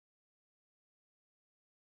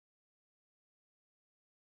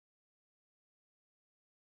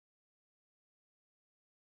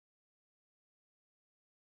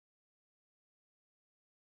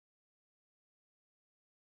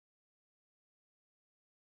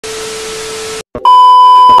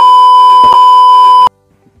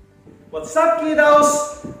What's up,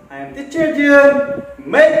 kiddos? I'm Teacher Jun,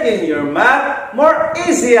 making your math more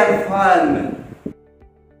easy and fun.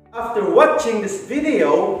 After watching this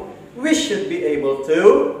video, we should be able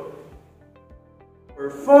to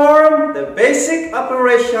perform the basic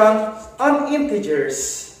operations on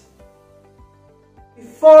integers.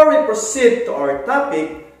 Before we proceed to our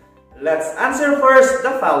topic, let's answer first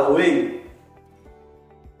the following.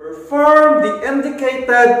 Perform the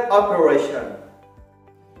indicated operation.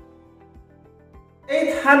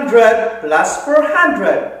 800 plus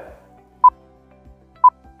 400.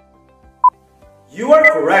 You are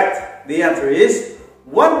correct. The answer is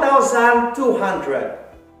 1200.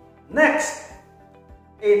 Next,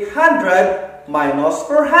 800 minus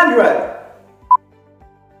 400.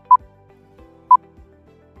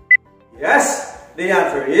 Yes, the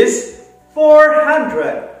answer is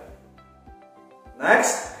 400.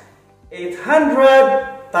 Next,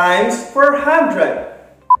 800 times 400.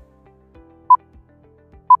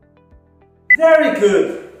 Very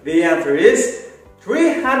good. The answer is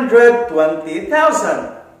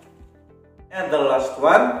 320,000. And the last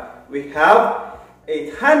one, we have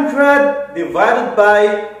 800 divided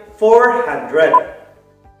by 400.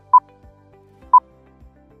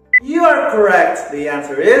 You are correct. The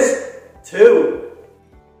answer is 2.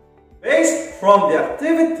 Based from the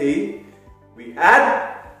activity, we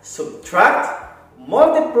add, subtract,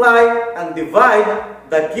 multiply, and divide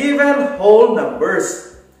the given whole numbers.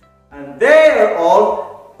 And they are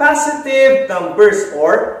all positive numbers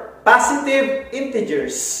or positive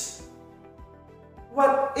integers.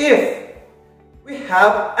 What if we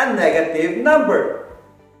have a negative number?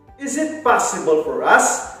 Is it possible for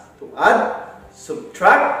us to add,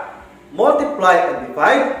 subtract, multiply, and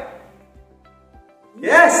divide?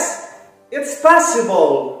 Yes, it's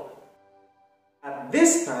possible. At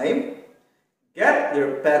this time, get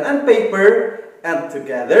your pen and paper and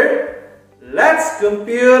together, let's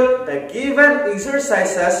compute the given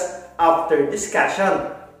exercises after discussion.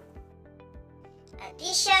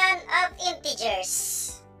 Addition of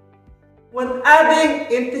integers. When adding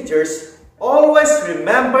integers, always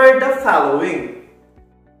remember the following.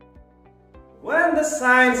 When the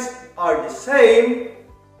signs are the same,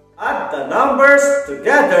 add the numbers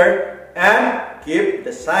together and keep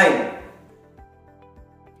the sign.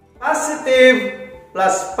 Positive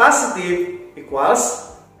plus positive equals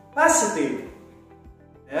positive,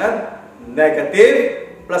 and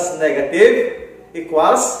negative plus negative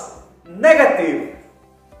equals negative.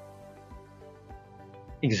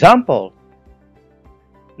 Example: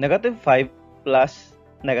 -5 plus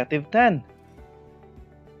 -10.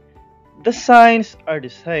 The signs are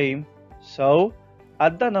the same, so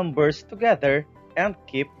add the numbers together and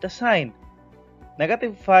keep the sign.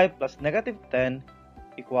 -5 plus -10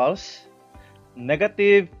 equals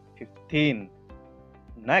 -15.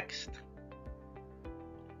 Next,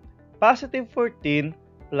 +14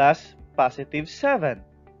 plus +7.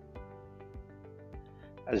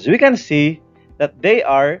 As we can see that they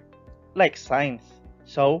are like signs,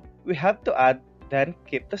 so we have to add then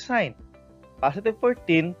keep the sign.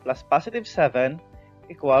 +14 plus +7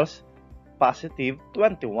 equals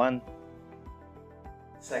 +21.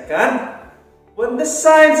 Second, when the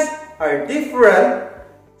signs are different,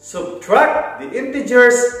 subtract the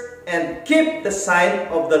integers and keep the sign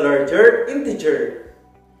of the larger integer.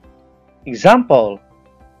 Example: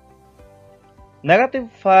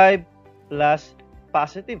 -5 plus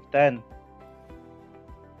 +10.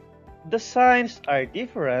 The signs are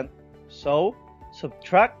different, so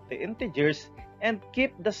subtract the integers and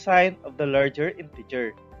keep the sign of the larger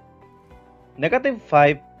integer.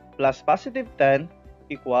 -5 plus +10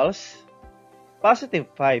 equals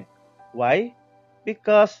 +5. Why?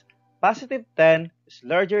 Because +10 is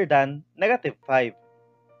larger than -5.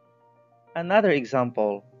 Another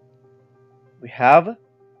example, we have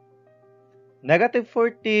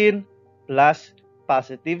 -14 plus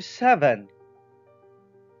 +7.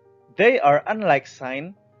 They are unlike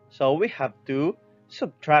sign, so we have to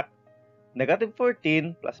subtract.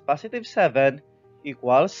 -14 plus +7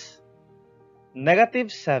 equals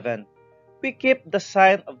 -7. We keep the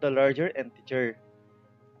sign of the larger integer.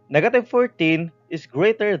 -14 is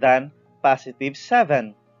greater than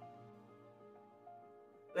 +7.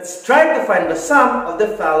 Let's try to find the sum of the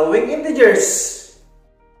following integers.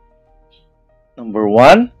 Number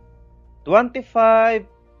 1, 25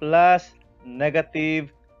 plus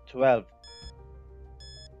 -12.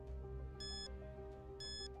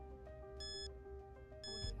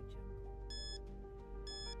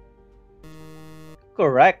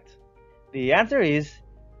 Correct. The answer is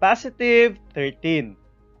 +13.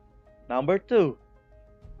 Number 2,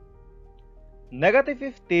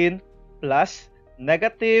 -15 plus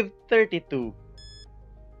negative 32.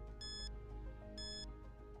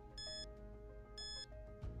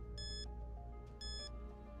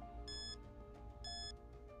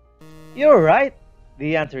 You're right.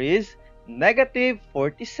 The answer is negative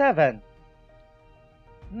 47.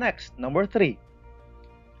 Next, number 3.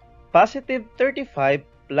 Positive 35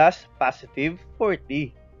 plus positive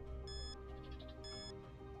 40.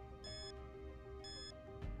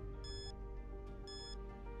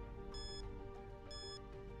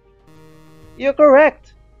 You're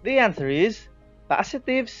correct. The answer is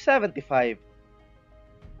positive 75.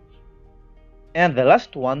 And the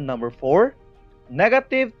last one, number 4.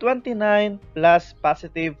 Negative 29 plus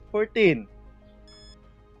positive 14.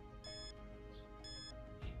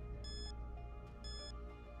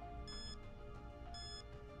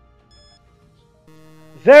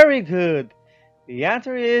 Very good. The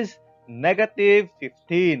answer is negative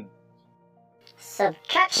 15.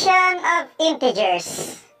 Subtraction of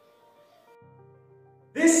integers.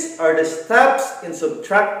 These are the steps in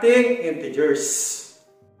subtracting integers.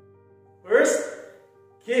 First,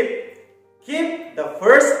 keep the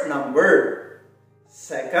first number.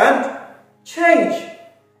 Second, change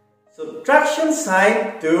subtraction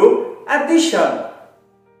sign to addition.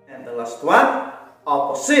 And the last one,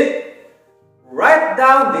 opposite. Write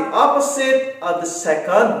down the opposite of the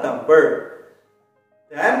second number.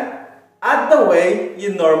 Then, add the way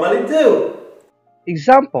you normally do.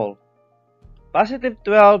 Example, positive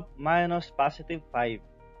 12 minus positive 5.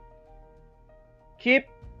 Keep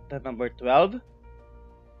the number 12.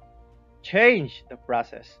 Change the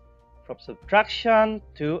process from subtraction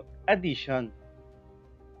to addition.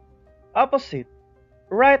 Opposite.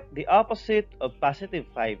 Write the opposite of positive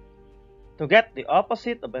 5. To get the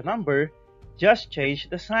opposite of a number, just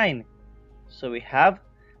change the sign. So we have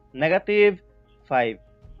negative 5.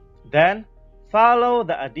 Then, follow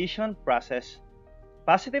the addition process.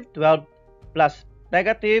 Positive 12 plus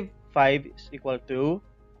negative 5 is equal to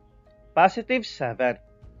positive 7.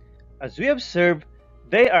 As we observe,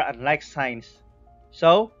 they are unlike signs.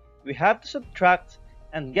 So, we have to subtract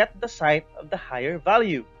and get the sign of the higher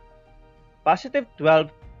value. Positive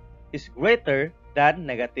 12 is greater than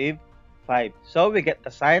negative 5. So, we get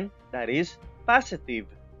the sign that is positive.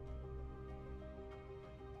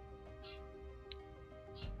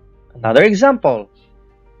 Another example,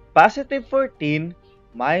 positive 14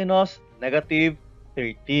 minus negative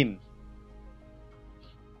 13.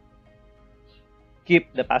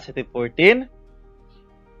 Keep the positive 14.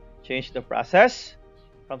 Change the process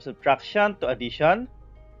from subtraction to addition.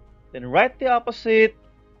 Then write the opposite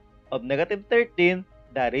of negative 13,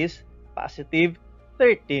 that is positive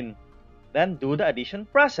 13. Then do the addition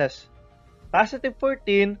process. Positive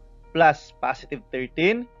 14 plus positive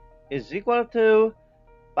 13 is equal to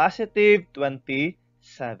positive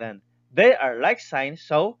 27. They are like signs,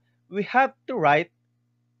 so we have to write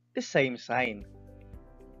the same sign.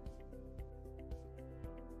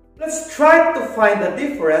 Let's try to find the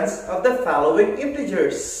difference of the following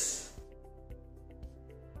integers.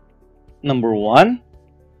 Number 1,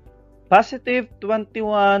 positive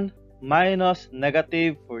 21 minus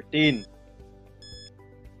negative 14.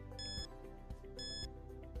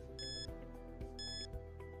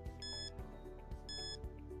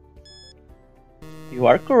 You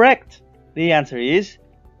are correct. The answer is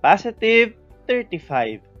positive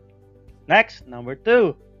 35. Next, number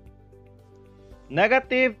 2.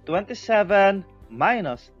 Negative 27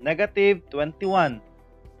 minus negative 21.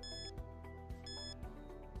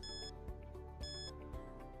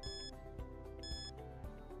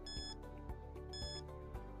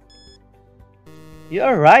 You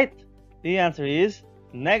are right. The answer is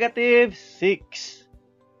negative 6.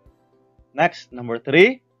 Next, number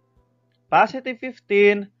 3. Positive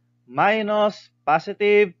 15 minus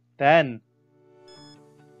positive 10.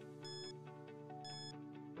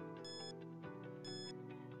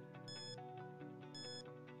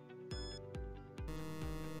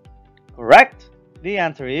 Correct. The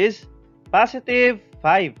answer is positive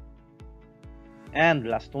 5. And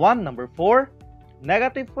last one, number 4.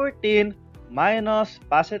 Negative 14 minus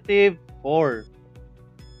positive 4.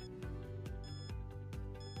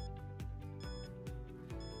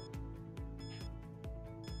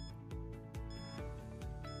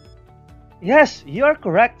 Yes, you are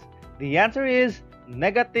correct. The answer is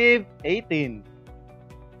negative 18.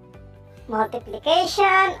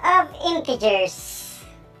 Multiplication of integers.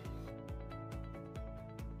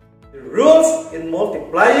 The rules in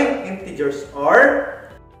multiplying integers are: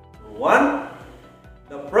 1.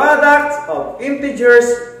 The product of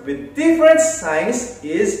integers with different signs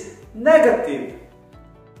is negative.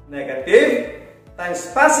 Negative times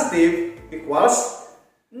positive equals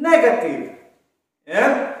negative.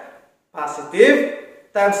 And positive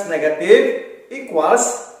times negative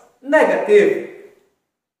equals negative.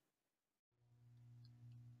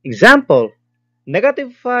 Example,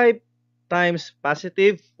 negative 5 times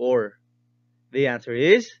positive 4. The answer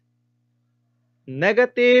is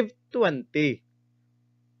negative 20.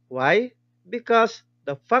 Why? Because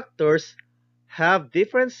the factors have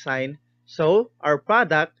different sign, so our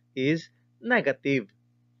product is negative.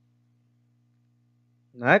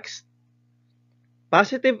 Next,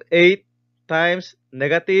 positive 8 times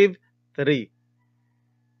negative 3.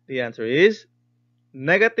 The answer is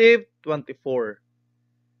negative 24.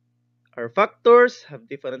 Our factors have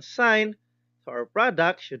different sign, so our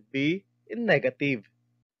product should be in negative.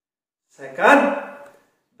 Second,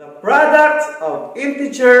 the product of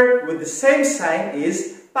integer with the same sign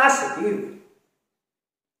is positive.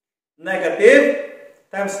 Negative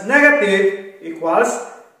times negative equals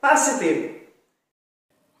positive.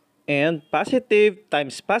 And positive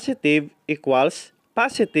times positive equals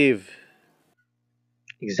positive.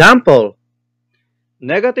 Example,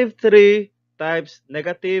 negative 3 times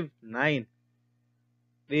negative 9.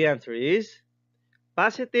 The answer is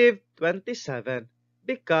positive 27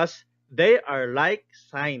 because they are like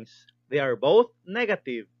signs. They are both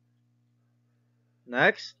negative.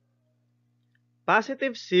 Next,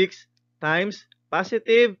 positive 6 times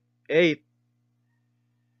positive 8.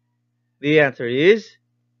 The answer is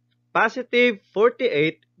positive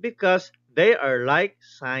 48 because they are like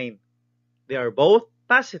sign. They are both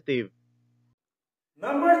positive.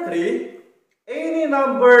 Number 3, any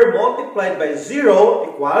number multiplied by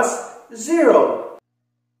 0 equals 0.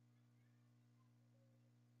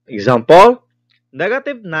 Example,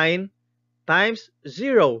 negative 9 times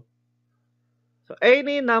 0. So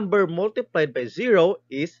any number multiplied by 0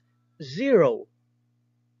 is 0.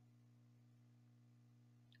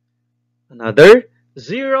 Another,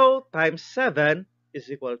 0 times 7 is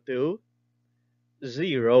equal to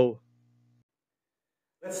 0.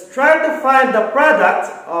 Let's try to find the product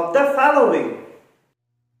of the following.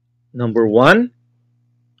 Number 1,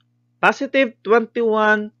 positive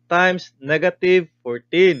 21 times negative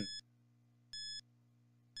 14.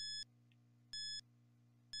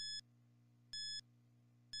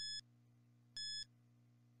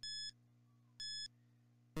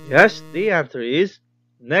 Yes, the answer is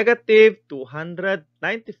negative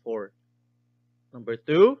 294. Number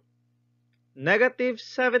 2, negative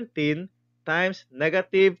 17 times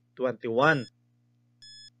negative 21.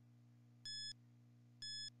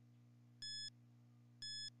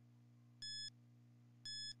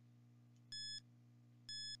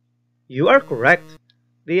 You are correct.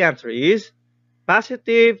 The answer is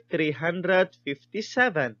positive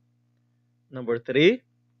 357. Number 3,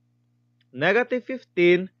 negative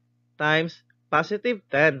 15 times positive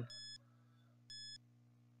 10.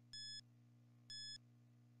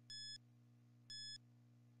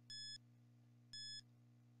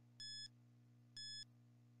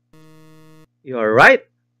 You are right.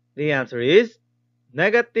 The answer is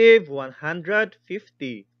negative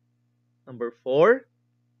 150. Number 4,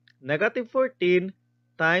 negative 14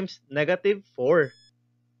 times negative 4.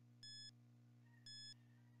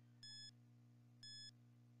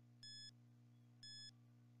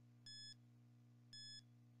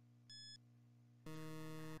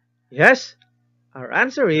 Yes, our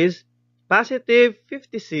answer is positive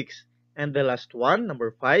 56. And the last one,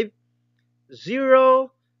 number 5,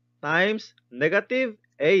 0 times negative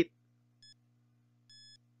 8.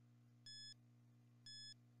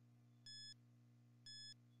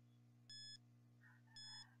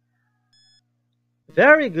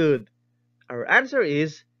 Very good. Our answer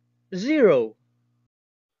is 0.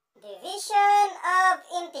 Division of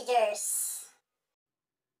integers.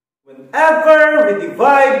 Whenever we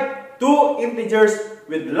divide two integers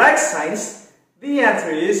with like signs, the answer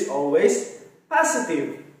is always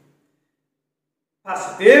positive.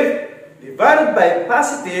 Positive divided by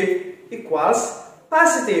positive equals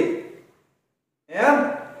positive.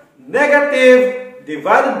 And negative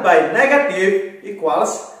divided by negative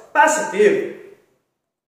equals positive.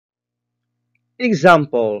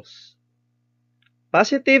 Examples.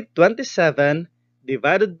 Positive 27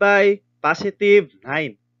 divided by positive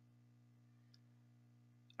 9.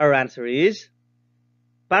 Our answer is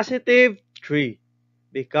positive 3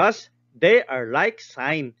 because they are like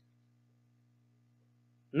sign.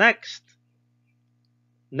 Next,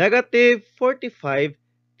 negative 45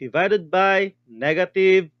 divided by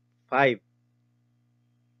negative 5.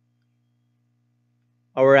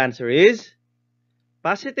 Our answer is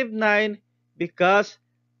positive 9 because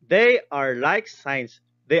they are like signs.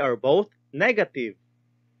 They are both negative.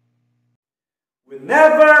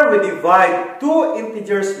 Whenever we divide two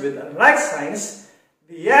integers with unlike signs,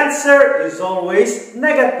 The answer is always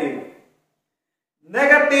negative.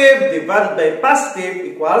 Negative divided by positive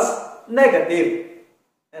equals negative.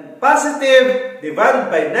 And positive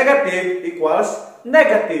divided by negative equals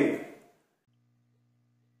negative.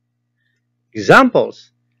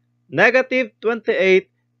 Examples. Negative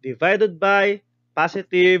 28 divided by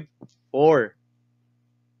positive 4.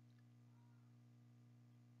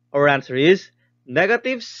 Our answer is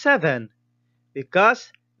negative 7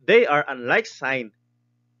 because they are unlike sign.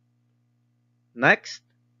 Next,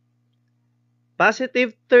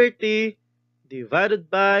 positive 30 divided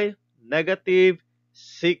by negative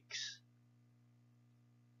 6.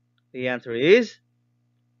 The answer is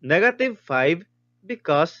negative 5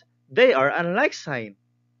 because they are unlike sign.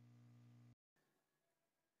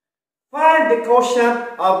 Find the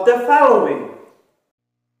quotient of the following.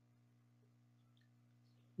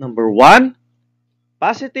 Number 1,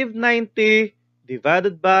 positive 90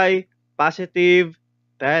 divided by positive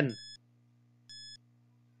 10.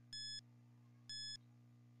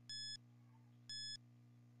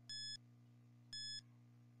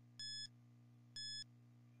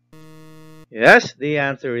 Yes, the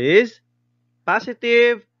answer is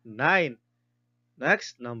positive 9.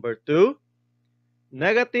 Next, number 2,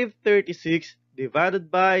 negative 36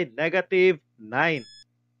 divided by negative 9.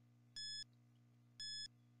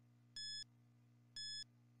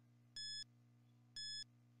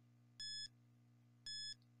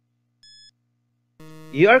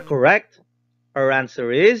 You are correct. Our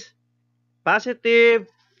answer is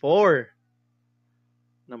positive 4.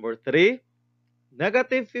 Number 3,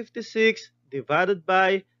 negative 56 divided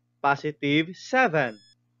by positive 7.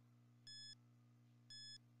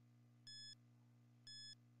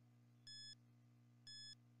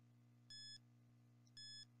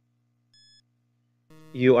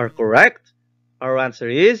 You are correct. Our answer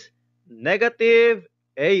is negative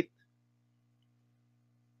 8.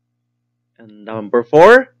 And number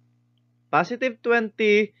 4, positive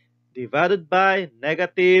 20 divided by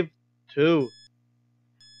negative 2.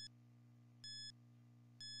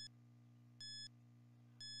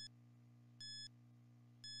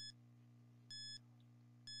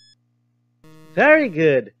 Very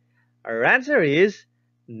good. Our answer is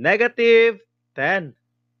negative 10.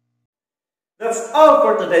 That's all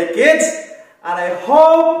for today, kids. And I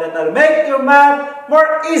hope that I'll make your math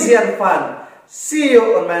more easy and fun. See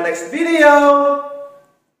you on my next video.